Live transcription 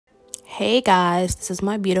Hey guys, this is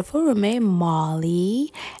my beautiful roommate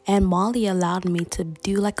Molly, and Molly allowed me to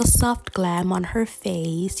do like a soft glam on her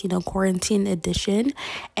face, quarantine edition.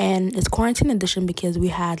 And it's quarantine edition because we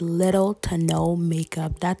had little to no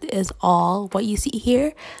makeup. That is all what you see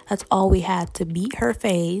here. That's all we had to beat her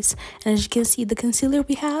face. And as you can see, the concealer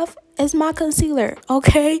we have is my concealer.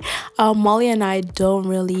 Okay, Molly and I don't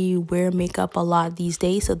really wear makeup a lot these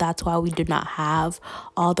days, so that's why we do not have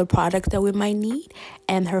all the products that we might need.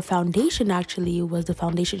 And her foundation actually was the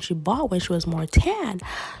foundation she bought when she was more tan.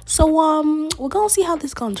 So we're gonna see how this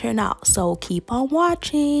is gonna turn out, so keep on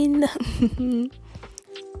watching.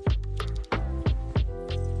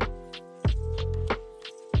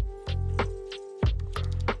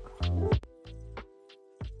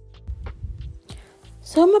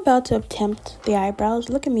 So I'm about to attempt the eyebrows.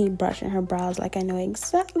 Look at me brushing her brows like I know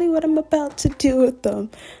exactly what I'm about to do with them.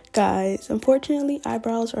 Guys, unfortunately,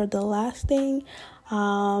 eyebrows are the last thing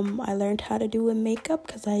I learned how to do with makeup,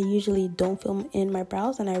 because I usually don't film in my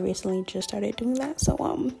brows, and I recently just started doing that. So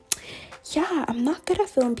yeah, I'm not good at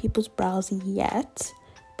filling people's brows yet,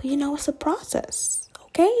 but it's a process,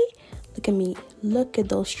 okay? Look at me. Look at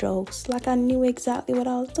those strokes. Like I knew exactly what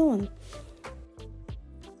I was doing.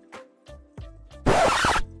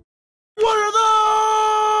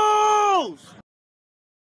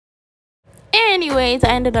 Anyways, I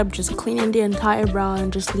ended up just cleaning the entire brow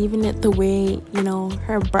and just leaving it the way,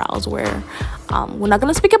 her brows were. We're not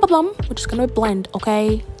gonna speak about them. We're just gonna blend,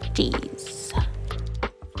 okay? Jeez.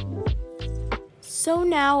 So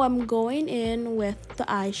now I'm going in with the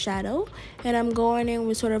eyeshadow, and I'm going in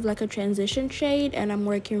with sort of like a transition shade, and I'm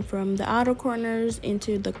working from the outer corners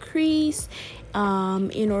into the crease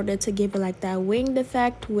in order to give it like that winged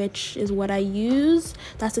effect, which is what I use.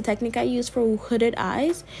 That's the technique I use for hooded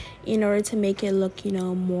eyes, in order to make it look,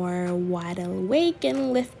 more wide awake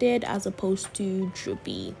and lifted as opposed to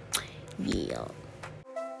droopy. Yeah.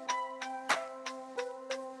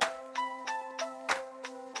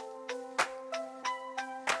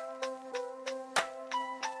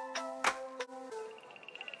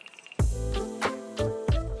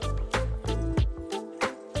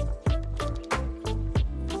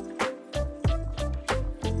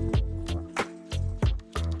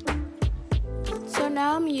 So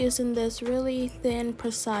now I'm using this really thin,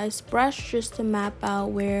 precise brush just to map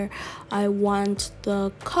out where I want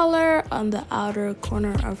the color on the outer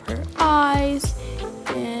corner of her eyes.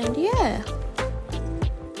 And yeah.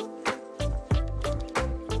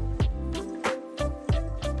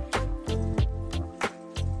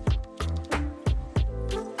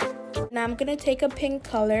 Now I'm going to take a pink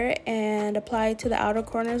color and apply it to the outer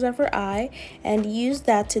corners of her eye and use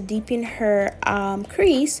that to deepen her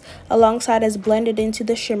crease, alongside as blended into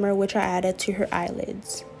the shimmer which I added to her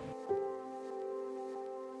eyelids.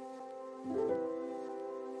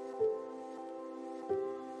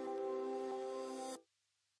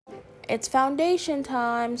 It's foundation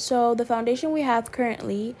time. So the foundation we have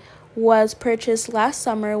currently was purchased last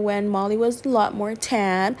summer when Molly was a lot more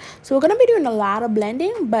tan. So we're gonna be doing a lot of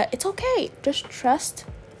blending, but it's okay. Just trust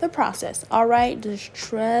the process, all right? Just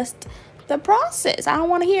trust the process. I don't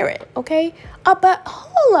want to hear it, okay? But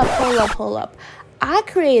hold up. I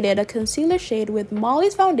created a concealer shade with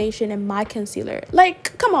Molly's foundation and my concealer.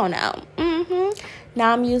 Like, come on now.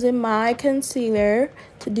 Now I'm using my concealer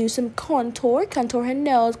to do some contour her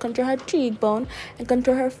nose, contour her cheekbone, and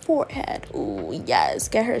contour her forehead. Ooh, yes,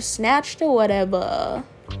 get her snatched or whatever.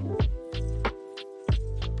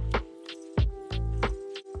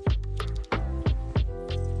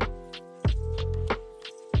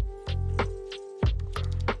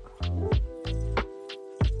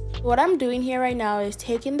 What I'm doing here right now is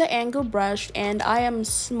taking the angle brush and I am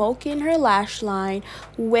smoking her lash line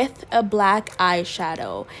with a black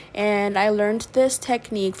eyeshadow. And I learned this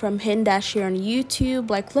technique from Hindash here on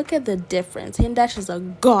YouTube. Like, look at the difference. Hindash is a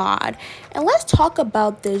god. And let's talk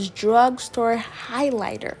about this drugstore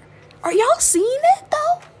highlighter. Are y'all seeing it though?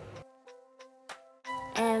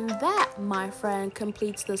 And that, my friend,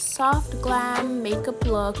 completes the soft glam makeup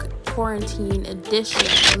look quarantine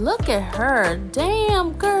edition. Look at her.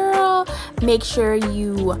 Damn, girl. Make sure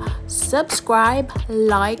you subscribe,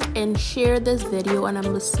 like, and share this video, and I'm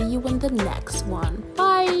gonna see you in the next one.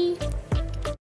 Bye.